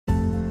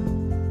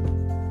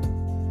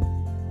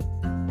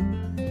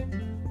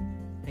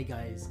Hey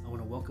guys, I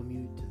want to welcome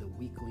you to the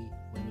weekly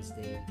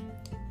Wednesday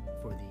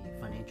for the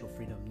Financial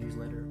Freedom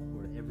newsletter,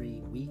 where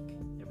every week,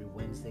 every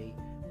Wednesday,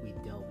 we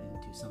delve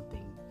into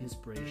something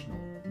inspirational,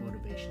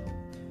 motivational,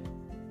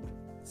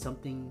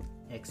 something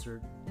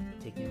excerpt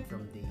taken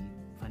from the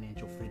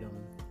Financial Freedom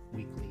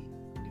weekly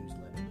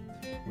newsletter.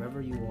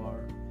 Wherever you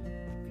are,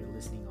 if you're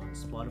listening on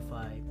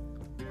Spotify,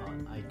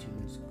 on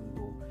iTunes,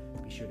 Google,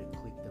 be sure to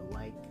click the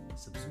like,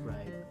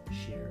 subscribe,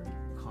 share,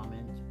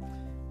 comment.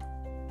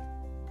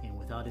 And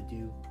without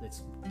ado,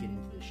 let's get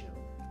into the show.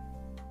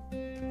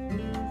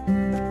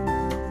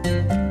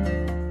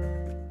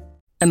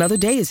 Another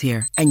day is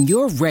here, and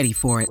you're ready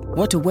for it.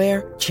 What to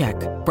wear? Check.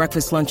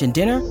 Breakfast, lunch, and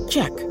dinner?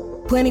 Check.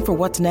 Planning for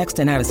what's next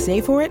and how to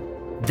save for it?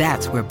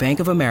 That's where Bank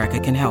of America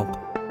can help.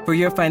 For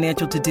your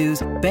financial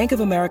to-dos, Bank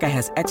of America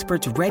has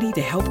experts ready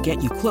to help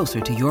get you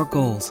closer to your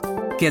goals.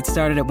 Get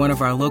started at one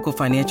of our local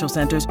financial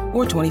centers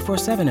or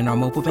 24/7 in our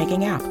mobile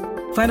banking app.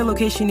 Find a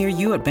location near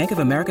you at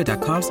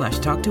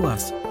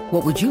bankofamerica.com/talktous.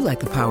 What would you like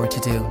the power to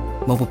do?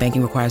 Mobile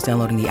banking requires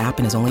downloading the app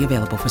and is only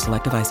available for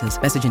select devices.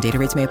 Message and data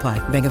rates may apply.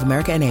 Bank of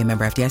America N.A.,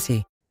 member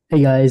FDIC.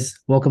 Hey guys,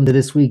 welcome to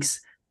this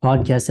week's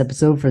podcast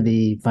episode for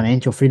the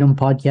Financial Freedom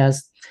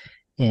Podcast.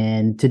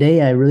 And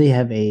today I really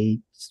have a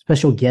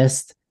special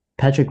guest,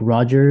 Patrick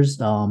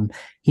Rogers.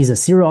 He's a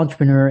serial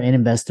entrepreneur and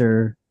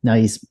investor. Now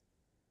he's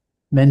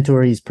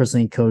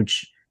personally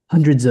coached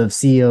hundreds of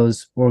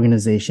CEOs,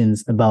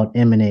 organizations about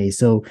M&A.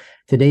 So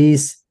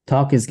today's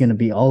talk is going to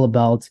be all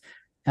about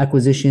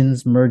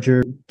acquisitions,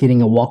 merger, getting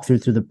a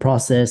walkthrough through the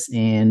process,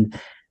 and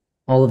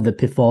all of the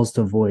pitfalls to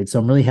avoid. So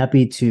I'm really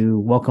happy to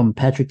welcome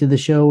Patrick to the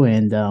show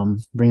and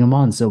bring him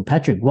on. So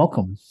Patrick,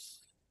 welcome.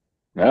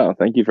 Oh,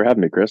 thank you for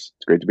having me, Chris.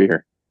 It's great to be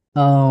here.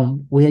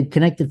 We had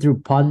connected through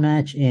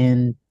Podmatch,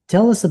 and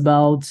tell us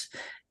about,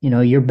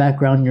 your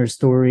background, your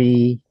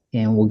story,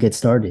 and we'll get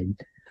started.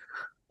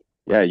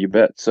 Yeah, you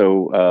bet.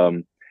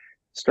 So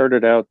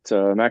started out,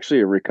 I'm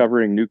actually a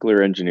recovering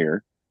nuclear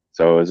engineer.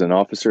 So I was an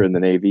officer in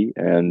the Navy,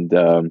 and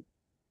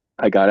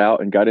I got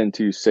out and got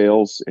into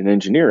sales and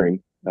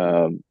engineering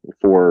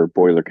for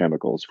boiler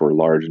chemicals for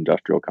large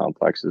industrial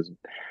complexes.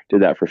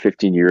 Did that for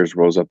 15 years,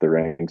 rose up the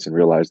ranks, and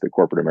realized that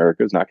corporate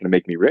America is not going to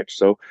make me rich.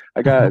 So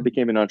I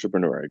became an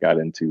entrepreneur. I got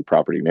into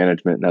property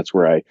management, and that's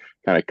where I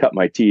kind of cut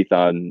my teeth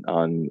on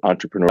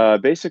entrepreneur.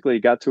 Basically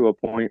got to a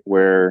point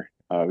where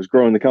I was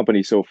growing the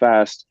company so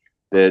fast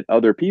that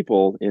other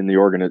people in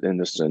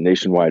this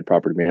nationwide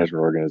property management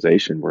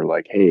organization were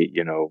like, hey,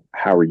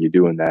 how are you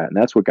doing that? And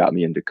that's what got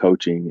me into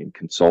coaching and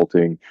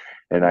consulting.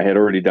 And I had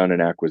already done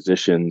an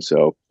acquisition.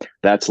 So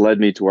that's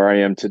led me to where I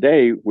am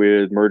today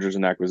with mergers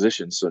and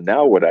acquisitions. So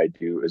now what I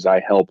do is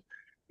I help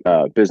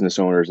business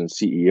owners and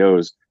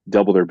CEOs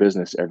double their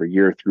business every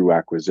year through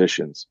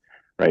acquisitions,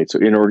 right? So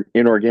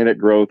inorganic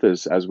growth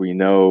is, as we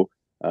know,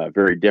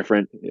 very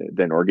different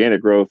than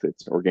organic growth.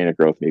 It's organic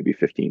growth, maybe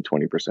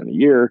 15-20% a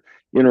year.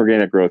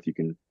 Inorganic growth, you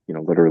can,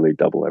 literally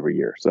double every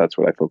year. So that's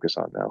what I focus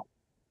on now.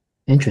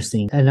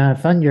 Interesting. And I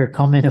found your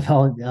comment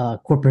about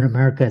corporate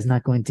America is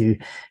not going to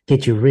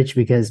get you rich,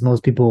 because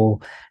most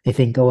people, they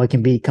think, I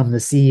can become the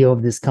CEO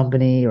of this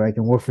company, or I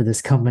can work for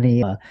this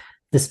company.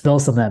 Dispel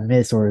some of that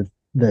myth or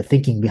the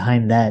thinking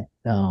behind that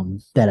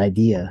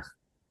idea.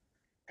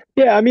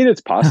 Yeah, I mean,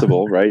 it's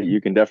possible, right?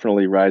 You can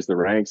definitely rise the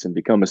ranks and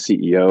become a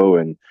CEO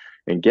and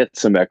get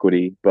some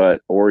equity,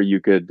 or you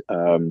could,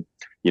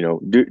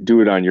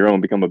 do it on your own,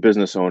 become a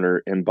business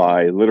owner and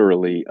buy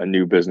literally a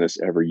new business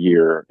every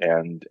year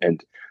and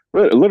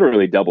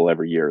literally double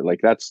every year.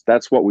 Like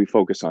that's what we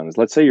focus on. Is,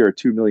 let's say you're a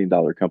 $2 million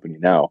company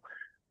now.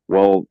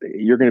 Well,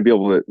 you're going to be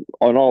able to,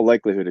 in all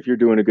likelihood, if you're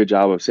doing a good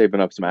job of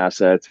saving up some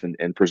assets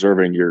and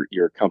preserving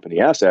your company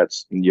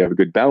assets, and you have a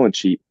good balance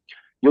sheet,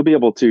 you'll be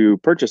able to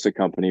purchase a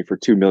company for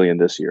 $2 million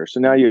this year. So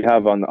now you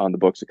have on the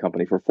books a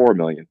company for $4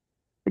 million.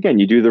 Again,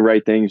 you do the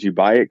right things, you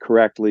buy it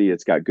correctly,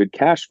 it's got good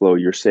cash flow,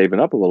 you're saving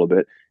up a little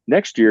bit.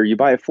 Next year, you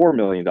buy a $4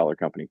 million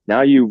company.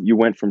 Now you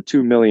went from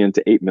 2 million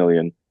to 8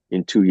 million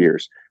in 2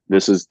 years.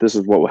 This is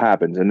what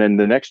happens. And then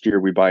the next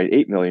year we buy an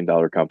 $8 million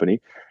company.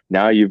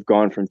 Now you've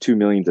gone from 2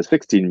 million to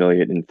 16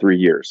 million in 3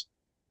 years.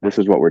 This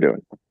is what we're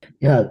doing.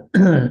 Yeah.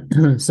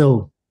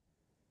 So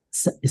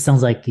it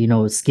sounds like,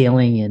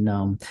 scaling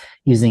and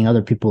using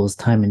other people's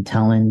time and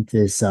talent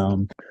is,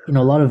 a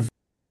lot of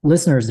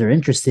listeners, they're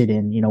interested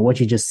in, what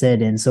you just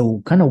said. And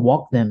so kind of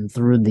walk them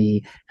through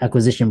the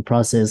acquisition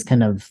process,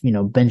 kind of,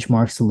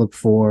 benchmarks to look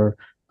for,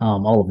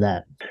 all of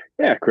that.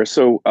 Yeah, Chris.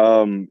 So,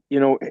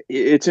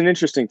 it's an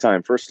interesting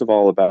time, first of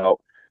all,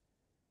 about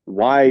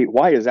why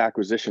is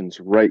acquisitions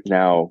right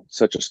now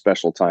such a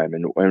special time,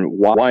 and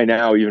why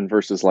now even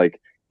versus like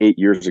 8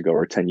 years ago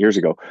or 10 years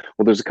ago?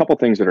 Well, there's a couple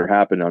things that are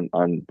happening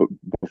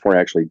before I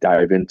actually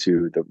dive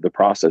into the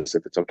process,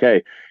 if it's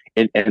okay.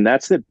 And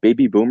that's that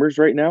baby boomers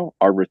right now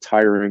are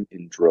retiring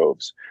in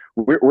droves.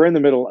 We're in the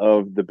middle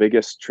of the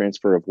biggest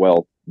transfer of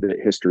wealth that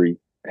history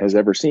has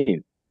ever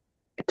seen.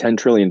 $10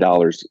 trillion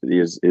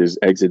is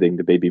exiting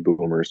the baby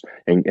boomers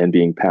and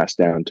being passed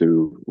down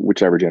to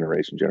whichever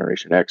generation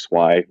X,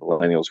 Y,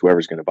 millennials,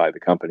 whoever's going to buy the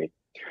company.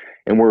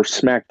 And we're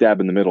smack dab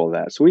in the middle of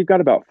that. So we've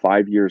got about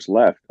 5 years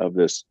left of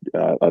this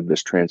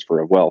transfer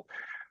of wealth.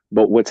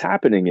 But what's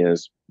happening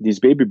is these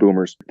baby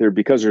boomers,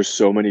 because there's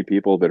so many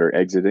people that are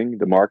exiting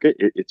the market,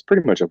 it's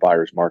pretty much a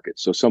buyer's market.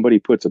 So somebody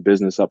puts a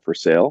business up for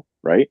sale,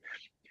 right?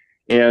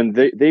 And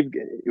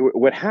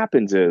what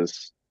happens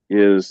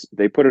is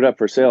they put it up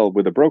for sale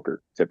with a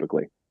broker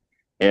typically.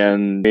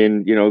 And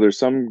there's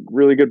some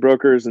really good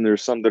brokers and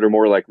there's some that are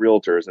more like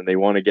realtors and they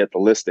want to get the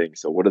listing.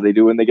 So what do they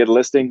do when they get a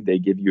listing? They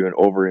give you an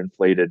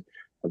overinflated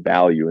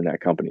value in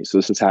that company. So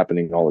this is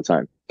happening all the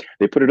time.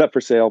 They put it up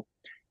for sale.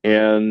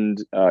 And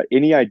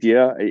any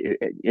idea,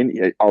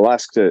 I'll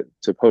ask to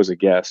pose a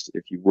guest,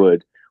 if you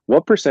would,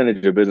 what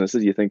percentage of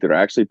businesses you think that are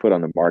actually put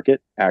on the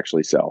market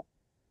actually sell?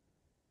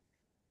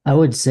 I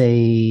would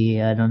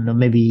say, I don't know,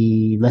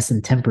 maybe less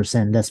than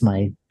 10%. That's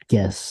my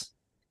guess.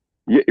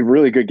 Yeah,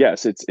 really good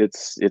guess.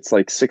 It's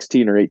like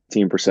 16 or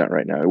 18%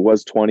 right now. It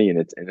was 20 and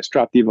it's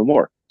dropped even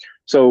more.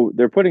 So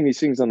they're putting these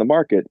things on the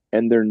market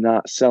and they're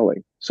not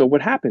selling. So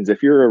what happens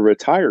if you're a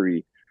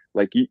retiree,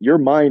 like your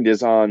mind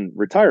is on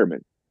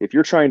retirement, if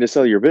you're trying to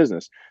sell your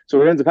business. So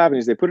what ends up happening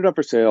is they put it up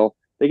for sale,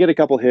 they get a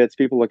couple hits,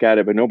 people look at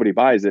it, but nobody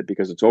buys it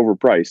because it's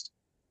overpriced.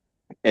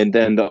 And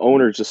then the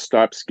owner just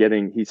stops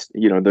getting,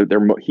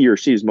 he or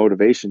she's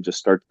motivation just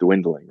starts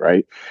dwindling,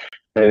 right?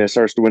 And it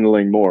starts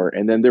dwindling more,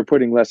 and then they're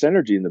putting less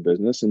energy in the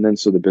business, and then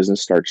so the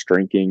business starts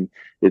shrinking.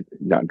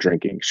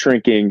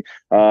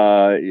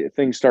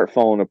 Things start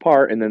falling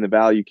apart, and then the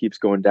value keeps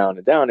going down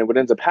and down. And what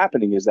ends up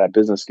happening is that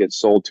business gets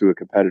sold to a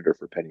competitor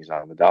for pennies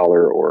on the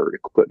dollar, or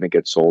equipment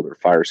gets sold, or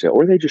fire sale,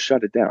 or they just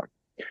shut it down.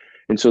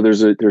 And so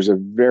there's a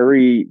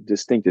very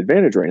distinct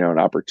advantage right now, an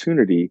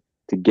opportunity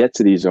to get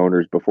to these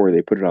owners before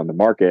they put it on the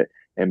market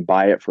and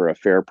buy it for a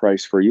fair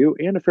price for you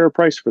and a fair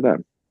price for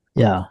them.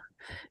 Yeah.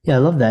 Yeah, I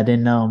love that.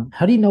 And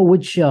how do you know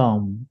which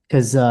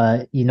because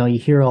you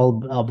hear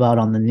all about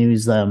on the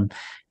news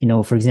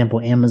for example,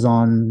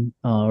 Amazon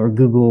or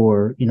Google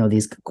or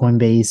these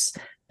Coinbase,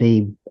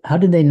 how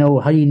do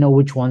you know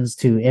which ones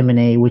to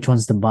M&A, which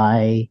ones to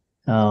buy,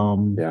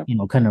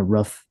 kind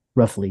of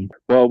roughly?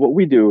 Well, what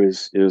we do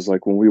is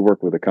like when we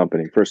work with a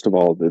company, first of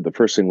all, the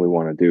first thing we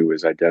want to do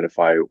is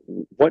identify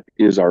what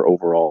is our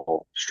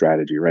overall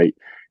strategy, right?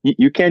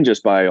 You can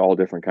just buy all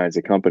different kinds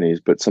of companies,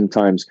 but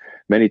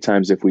many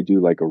times if we do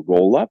like a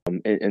roll up,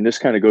 and this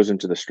kind of goes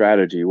into the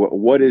strategy,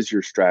 what is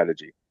your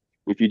strategy?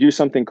 If you do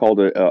something called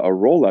a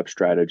roll up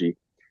strategy,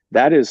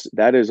 that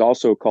is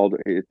also called,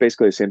 it's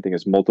basically the same thing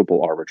as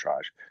multiple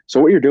arbitrage. So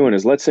what you're doing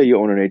is, let's say you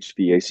own an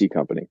HVAC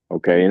company,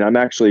 okay? And I'm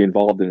actually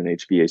involved in an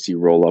HVAC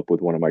roll up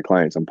with one of my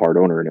clients. I'm part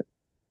owner in it.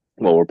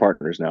 Well, we're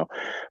partners now.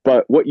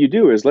 But what you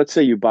do is, let's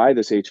say you buy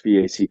this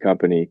HVAC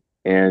company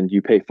and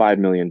you pay $5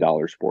 million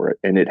for it,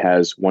 and it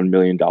has $1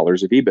 million of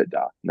EBITDA.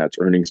 And that's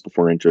earnings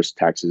before interest,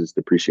 taxes,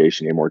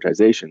 depreciation,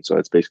 amortization. So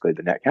that's basically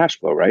the net cash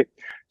flow, right?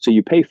 So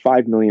you pay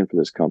 $5 million for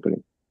this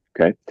company.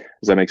 Okay.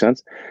 Does that make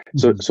sense?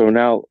 Mm-hmm. So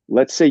now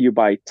let's say you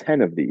buy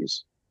 10 of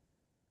these,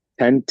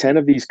 10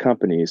 of these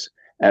companies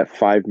at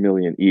 5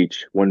 million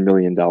each, $1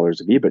 million of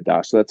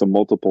EBITDA. So that's a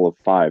multiple of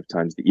 5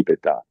 times the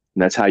EBITDA.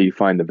 And that's how you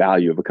find the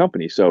value of a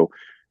company. So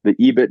the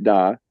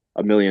EBITDA,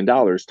 $1 million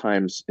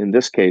times, in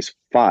this case,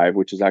 5,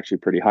 which is actually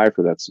pretty high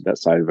for that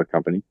side of a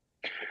company,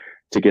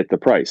 to get the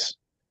price.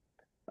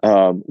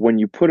 When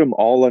you put them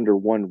all under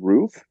one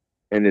roof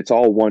and it's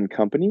all one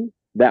company,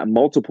 that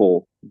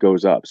multiple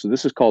goes up. So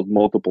this is called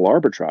multiple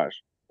arbitrage.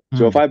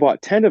 So if I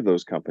bought 10 of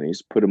those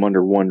companies, put them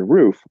under one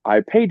roof,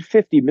 I paid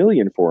 50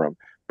 million for them,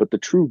 but the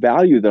true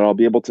value that I'll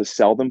be able to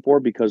sell them for,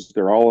 because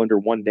they're all under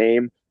one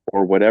name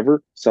or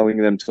whatever, selling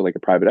them to like a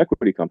private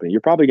equity company,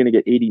 you're probably going to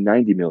get 80,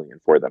 90 million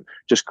for them,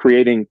 just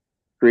creating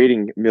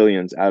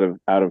millions out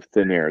of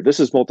thin air. This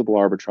is multiple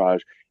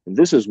arbitrage. And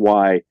this is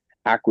why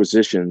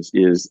acquisitions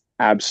is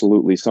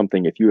absolutely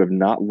something, if you have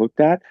not looked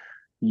at,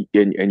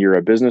 and you're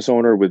a business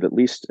owner with at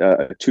least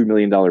a $2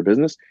 million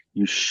business,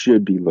 you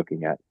should be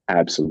looking at.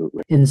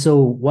 Absolutely. And so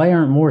why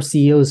aren't more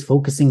CEOs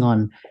focusing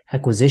on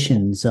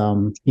acquisitions,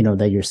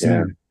 that you're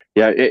seeing?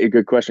 Yeah,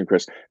 good question,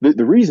 Chris.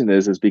 The reason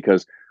is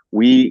because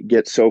we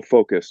get so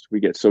focused, we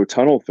get so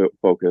tunnel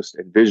focused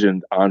and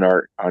visioned on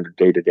our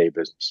day-to-day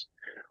business.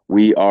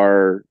 We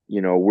are,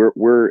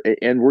 we're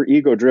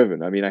ego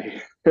driven. I mean,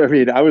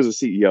 I was a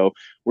CEO.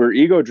 We're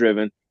ego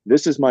driven.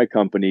 This is my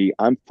company.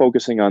 I'm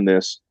focusing on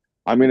this.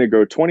 I'm going to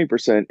grow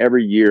 20%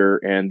 every year,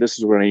 and this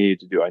is what I need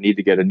to do. I need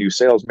to get a new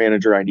sales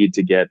manager. I need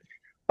to get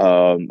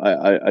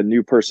a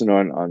new person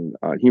on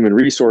human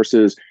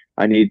resources.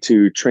 I need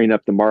to train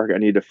up the market. I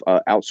need to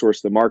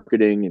outsource the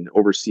marketing and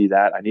oversee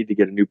that. I need to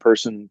get a new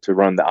person to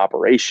run the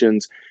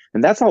operations.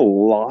 And that's a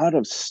lot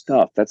of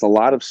stuff. That's a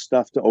lot of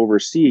stuff to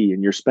oversee.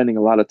 And you're spending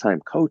a lot of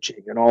time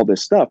coaching and all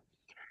this stuff.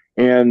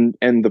 And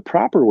the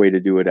proper way to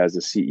do it as a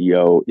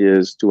CEO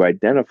is to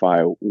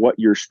identify what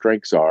your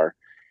strengths are,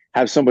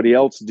 have somebody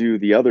else do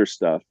the other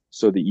stuff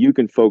so that you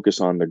can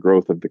focus on the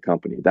growth of the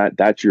company.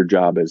 That's your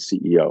job as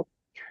CEO.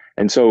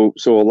 And so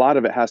a lot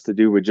of it has to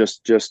do with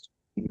just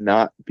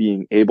not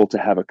being able to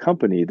have a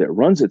company that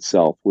runs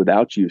itself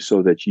without you,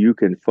 so that you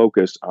can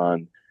focus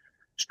on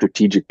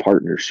strategic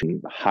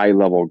partnership, high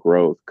level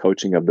growth,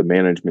 coaching of the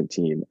management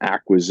team,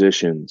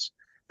 acquisitions,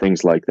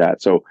 things like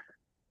that. So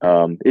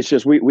it's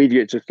just we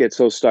just get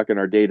so stuck in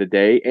our day to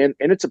day, and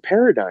it's a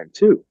paradigm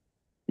too.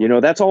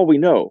 That's all we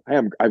know.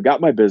 I've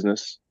got my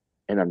business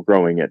and I'm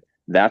growing it.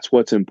 That's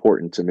what's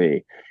important to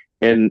me.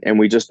 And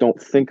we just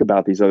don't think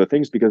about these other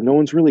things because no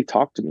one's really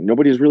talked to me.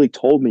 Nobody's really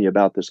told me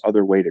about this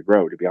other way to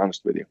grow, to be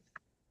honest with you.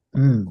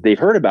 They've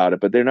heard about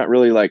it, but they're not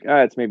really like,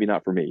 it's maybe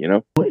not for me,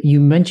 You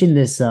mentioned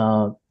this,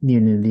 the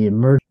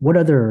emerge. What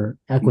other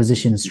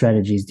acquisition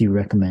strategies do you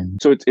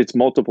recommend? So it's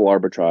multiple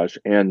arbitrage,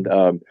 and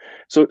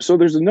so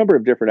there's a number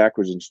of different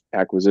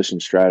acquisition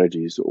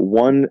strategies.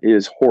 One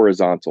is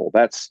horizontal.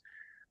 That's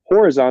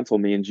horizontal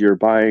means you're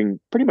buying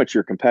pretty much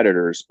your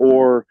competitors,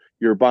 or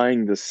you're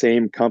buying the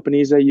same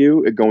companies as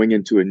you going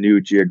into a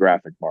new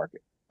geographic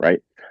market,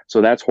 right?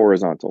 So that's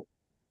horizontal.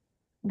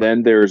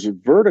 Then there's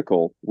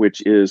vertical,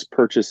 which is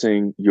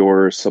purchasing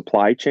your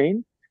supply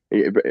chain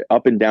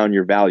up and down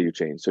your value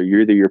chain. So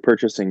you're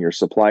purchasing your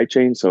supply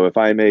chain. So if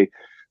I'm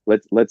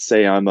let's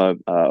say I'm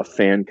a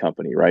fan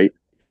company, right?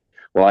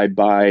 Well, I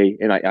buy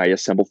and I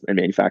assemble and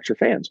manufacture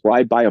fans. Well,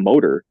 I buy a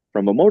motor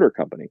from a motor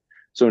company.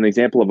 So an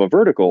example of a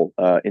vertical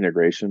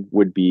integration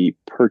would be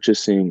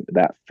purchasing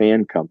that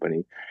fan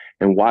company.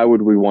 And why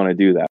would we want to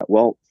do that?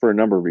 Well, for a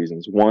number of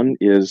reasons. One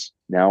is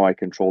now I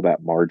control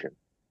that margin.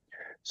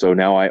 So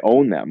now I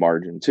own that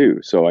margin too.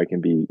 So I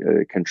can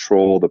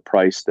control the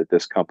price that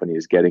this company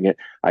is getting it.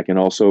 I can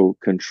also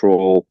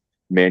control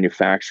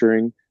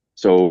manufacturing.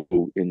 So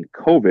in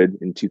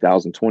COVID in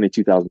 2020,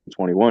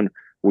 2021,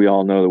 we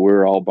all know that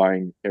we're all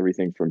buying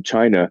everything from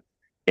China.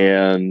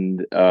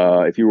 And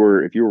if you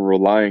were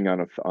relying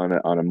on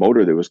a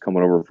motor that was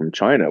coming over from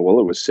China, well,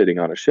 it was sitting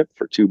on a ship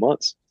for 2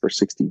 months, for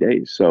 60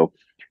 days. So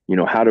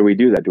how do we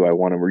do that? Do I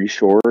want to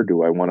reshore?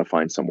 Do I want to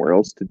find somewhere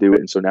else to do it?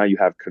 And so now you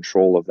have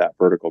control of that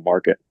vertical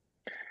market,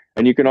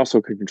 and you can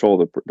also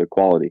control the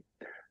quality.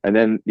 And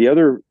then the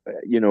other,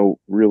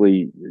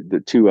 really the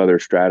two other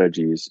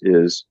strategies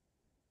is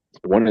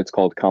one that's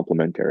called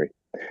complementary.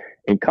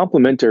 And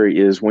complementary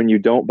is when you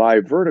don't buy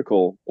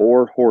vertical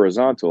or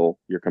horizontal,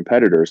 your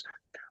competitors,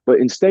 but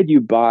instead you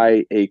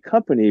buy a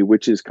company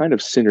which is kind of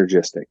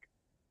synergistic.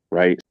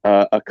 Right?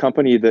 A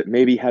company that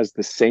maybe has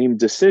the same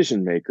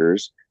decision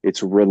makers,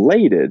 it's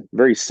related,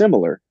 very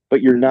similar,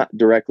 but you're not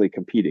directly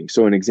competing.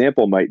 So an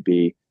example might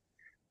be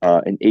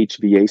an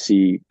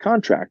HVAC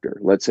contractor.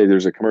 Let's say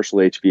there's a commercial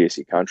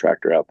HVAC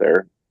contractor out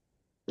there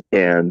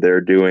and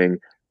they're doing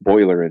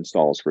boiler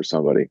installs for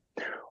somebody.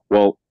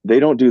 Well,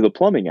 they don't do the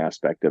plumbing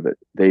aspect of it.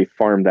 They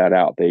farm that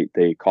out.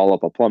 They call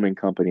up a plumbing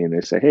company and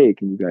they say, hey,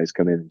 can you guys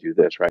come in and do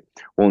this, right?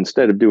 Well,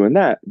 instead of doing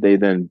that, they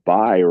then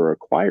buy or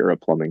acquire a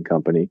plumbing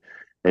company.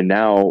 And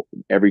now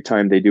every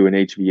time they do an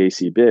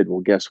HVAC bid, well,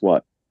 guess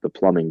what? The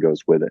plumbing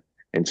goes with it.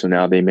 And so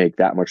now they make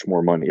that much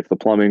more money. If the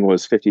plumbing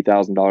was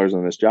 $50,000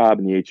 on this job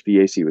and the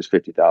HVAC was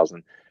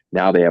 $50,000,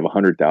 now they have a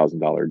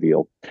 $100,000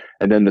 deal.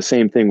 And then the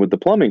same thing with the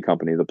plumbing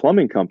company. The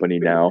plumbing company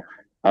now,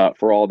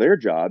 for all their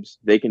jobs,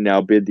 they can now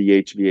bid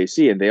the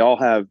HVAC, and they all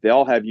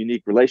have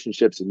unique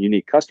relationships and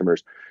unique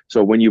customers.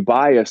 So when you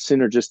buy a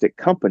synergistic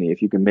company,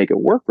 if you can make it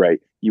work right,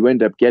 you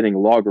end up getting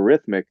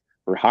logarithmic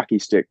or hockey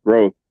stick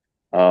growth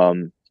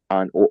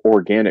on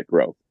organic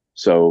growth.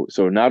 So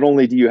not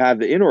only do you have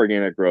the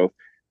inorganic growth,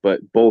 but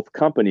both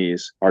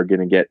companies are going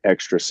to get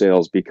extra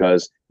sales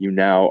because you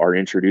now are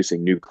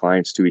introducing new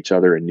clients to each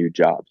other and new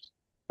jobs.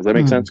 Does that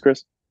make sense,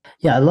 Chris?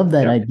 Yeah, I love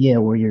that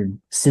idea where you're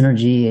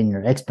synergy and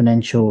you're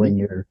exponential and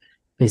you're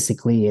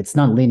basically, it's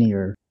not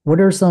linear. What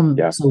are some,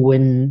 so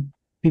when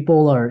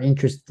people are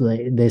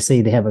interested, they say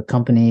they have a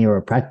company or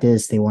a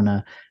practice, they want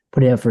to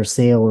put it up for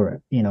sale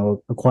or,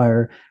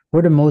 acquire,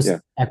 where do most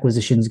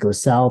acquisitions go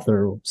south,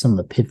 or some of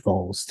the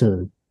pitfalls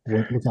to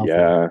look out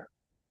for?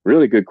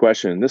 Really good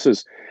question. This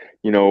is,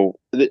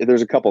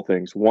 there's a couple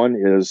things. One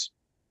is,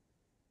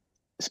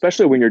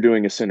 especially when you're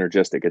doing a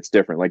synergistic, it's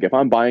different. Like if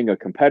I'm buying a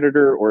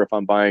competitor, or if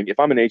I'm an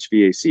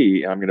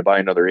HVAC and I'm going to buy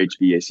another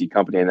HVAC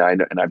company and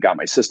I've got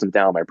my system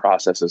down, my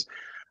processes,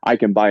 I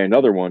can buy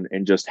another one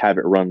and just have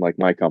it run like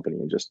my company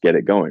and just get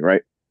it going,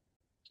 right?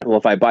 Well,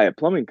 if I buy a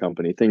plumbing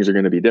company, things are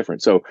going to be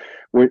different. So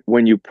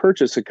when you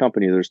purchase a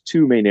company, there's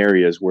two main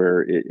areas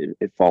where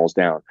it falls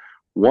down.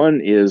 One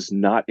is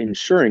not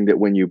ensuring that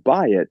when you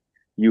buy it,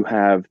 you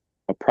have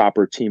a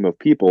proper team of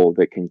people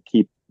that can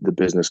keep the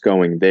business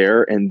going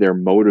there and they're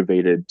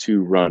motivated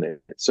to run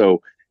it. So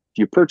if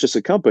you purchase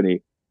a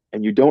company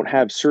and you don't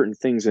have certain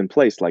things in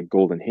place like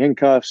golden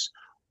handcuffs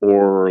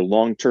or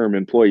long-term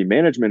employee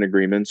management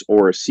agreements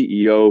or a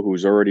CEO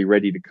who's already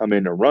ready to come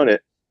in and run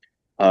it,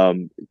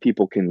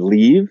 people can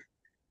leave.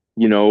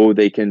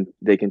 They can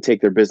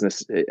take their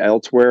business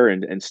elsewhere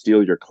and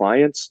steal your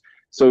clients.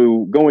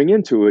 So going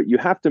into it, you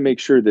have to make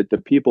sure that the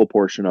people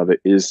portion of it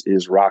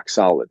is rock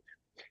solid.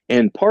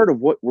 And part of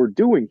what we're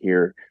doing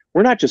here,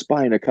 we're not just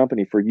buying a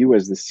company for you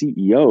as the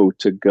CEO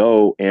to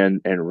go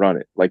and run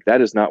it. Like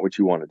that is not what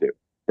you want to do.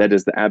 That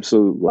is the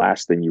absolute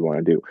last thing you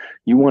want to do.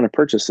 You want to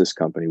purchase this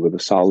company with a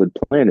solid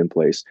plan in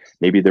place.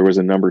 Maybe there was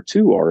a number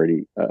two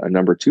already, a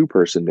number two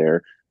person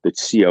there the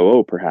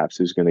COO perhaps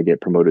who's going to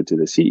get promoted to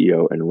the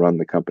CEO and run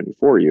the company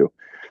for you,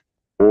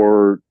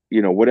 or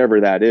whatever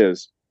that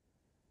is.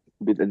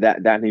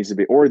 That needs to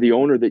be, or the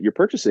owner that you're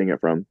purchasing it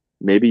from.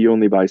 Maybe you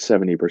only buy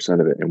 70%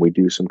 of it, and we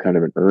do some kind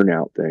of an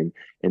earn-out thing,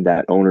 and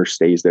that owner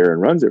stays there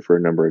and runs it for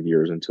a number of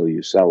years until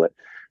you sell it.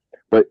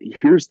 But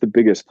here's the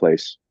biggest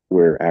place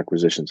where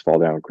acquisitions fall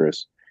down,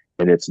 Chris,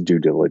 and it's due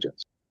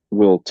diligence.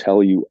 We'll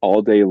tell you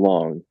all day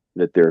long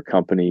that their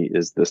company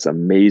is this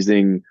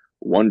amazing,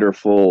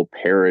 wonderful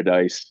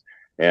paradise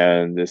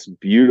and this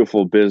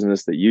beautiful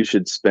business that you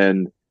should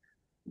spend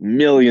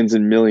millions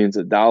and millions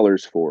of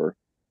dollars for.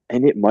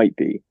 And it might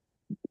be.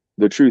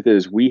 The truth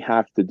is, we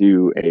have to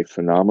do a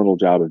phenomenal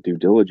job of due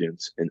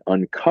diligence and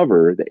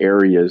uncover the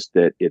areas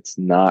that it's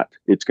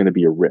going to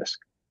be a risk.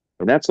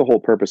 And that's the whole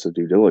purpose of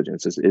due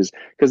diligence is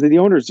because the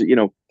owners,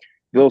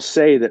 they'll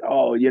say that,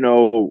 all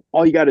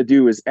you got to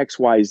do is X,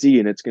 Y, Z,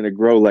 and it's going to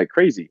grow like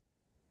crazy.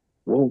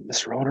 Well,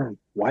 Mr. Owner,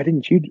 why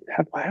haven't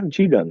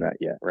you done that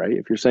yet, right?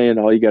 If you're saying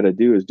all you got to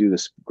do is do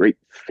this great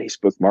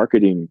Facebook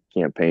marketing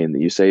campaign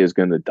that you say is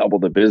going to double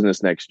the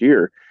business next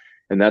year,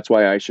 and that's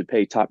why I should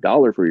pay top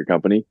dollar for your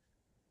company,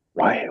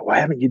 why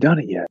haven't you done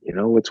it yet?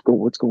 What's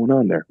going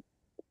on there?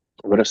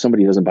 What if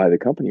somebody doesn't buy the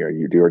company, or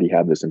you do already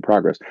have this in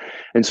progress?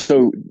 And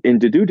so in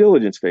the due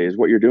diligence phase,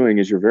 what you're doing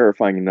is you're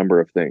verifying a number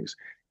of things.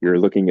 You're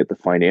looking at the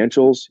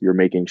financials. You're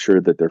making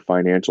sure that their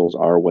financials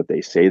are what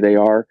they say they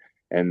are,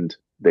 and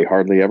they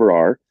hardly ever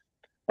are.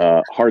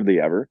 Hardly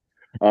ever.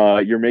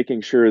 You're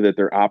making sure that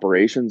their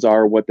operations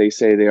are what they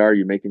say they are.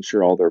 You're making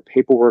sure all their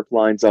paperwork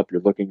lines up.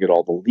 You're looking at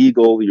all the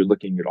legal. You're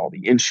looking at all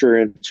the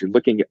insurance. You're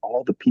looking at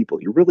all the people.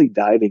 You're really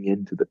diving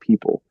into the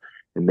people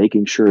and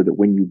making sure that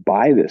when you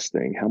buy this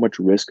thing, how much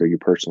risk are you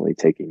personally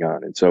taking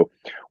on? And so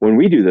when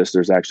we do this,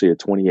 there's actually a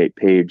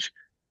 28-page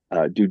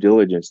due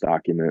diligence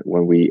document.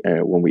 When we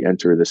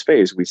enter this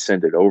phase, we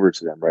send it over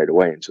to them right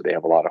away. And so they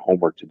have a lot of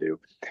homework to do.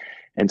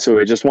 And so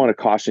I just want to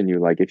caution you,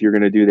 like, if you're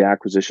going to do the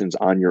acquisitions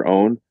on your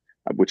own,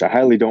 which I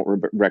highly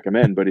don't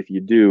recommend, but if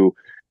you do,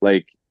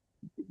 like,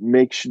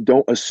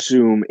 don't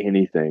assume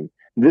anything.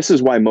 This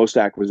is why most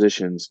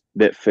acquisitions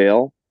that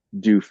fail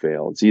do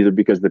fail. It's either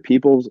because the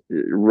people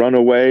run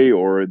away,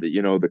 or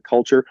the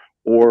culture,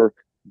 or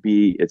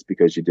B, it's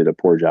because you did a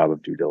poor job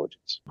of due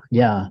diligence.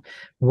 Yeah,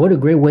 what a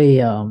great way.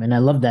 And I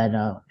love that,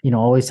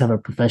 always have a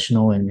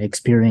professional and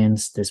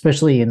experienced,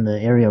 especially in the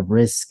area of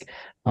risk,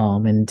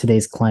 in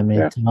today's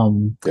climate.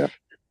 Yeah.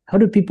 How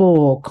do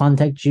people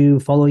contact you,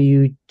 follow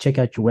you, check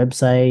out your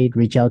website,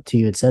 reach out to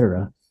you,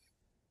 etc.?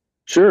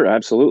 Sure,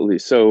 absolutely.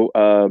 So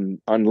on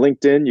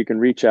LinkedIn, you can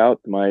reach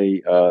out.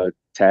 My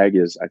tag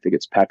is, I think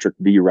it's Patrick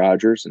V.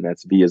 Rodgers, and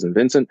that's V as in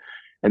Vincent.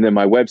 And then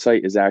my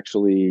website is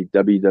actually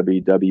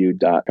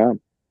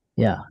www.com.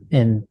 Yeah,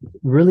 and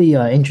really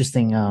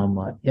interesting. I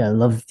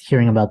love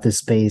hearing about this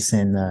space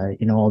and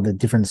all the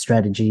different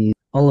strategies.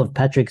 All of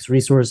Patrick's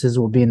resources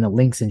will be in the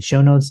links and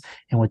show notes.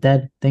 And with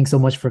that, thanks so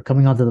much for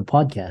coming onto the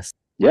podcast.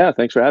 Yeah,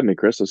 thanks for having me,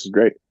 Chris. This is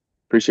great.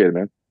 Appreciate it,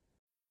 man.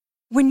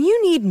 When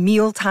you need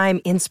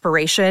mealtime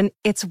inspiration,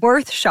 it's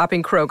worth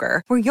shopping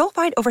Kroger, where you'll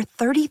find over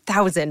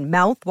 30,000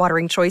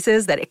 mouth-watering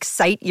choices that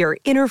excite your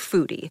inner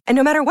foodie. And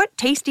no matter what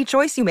tasty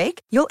choice you make,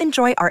 you'll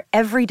enjoy our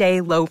everyday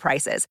low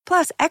prices,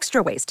 plus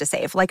extra ways to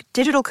save, like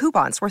digital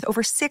coupons worth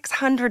over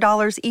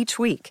 $600 each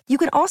week. You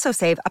can also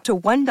save up to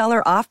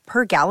 $1 off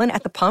per gallon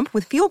at the pump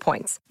with fuel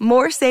points.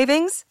 More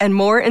savings and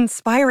more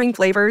inspiring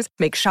flavors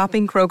make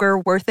shopping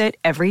Kroger worth it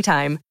every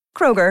time.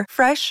 Kroger,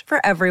 fresh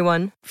for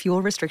everyone.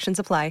 Fuel restrictions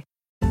apply.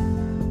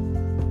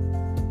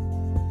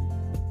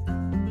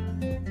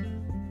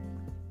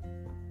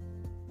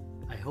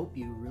 I hope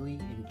you really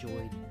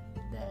enjoyed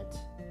that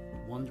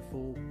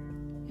wonderful,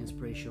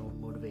 inspirational,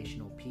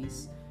 motivational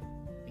piece.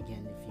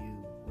 Again,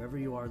 wherever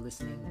you are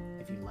listening,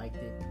 if you liked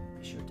it,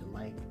 be sure to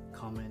like,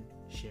 comment,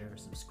 share,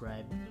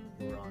 subscribe.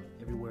 We're on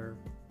everywhere: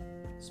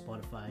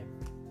 Spotify,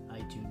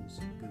 iTunes,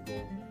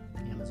 Google,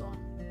 Amazon,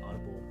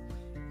 Audible.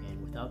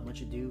 And without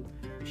much ado,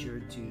 be sure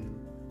to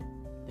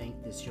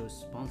thank this show's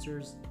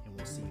sponsors, and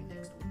we'll see you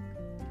next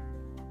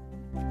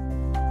week.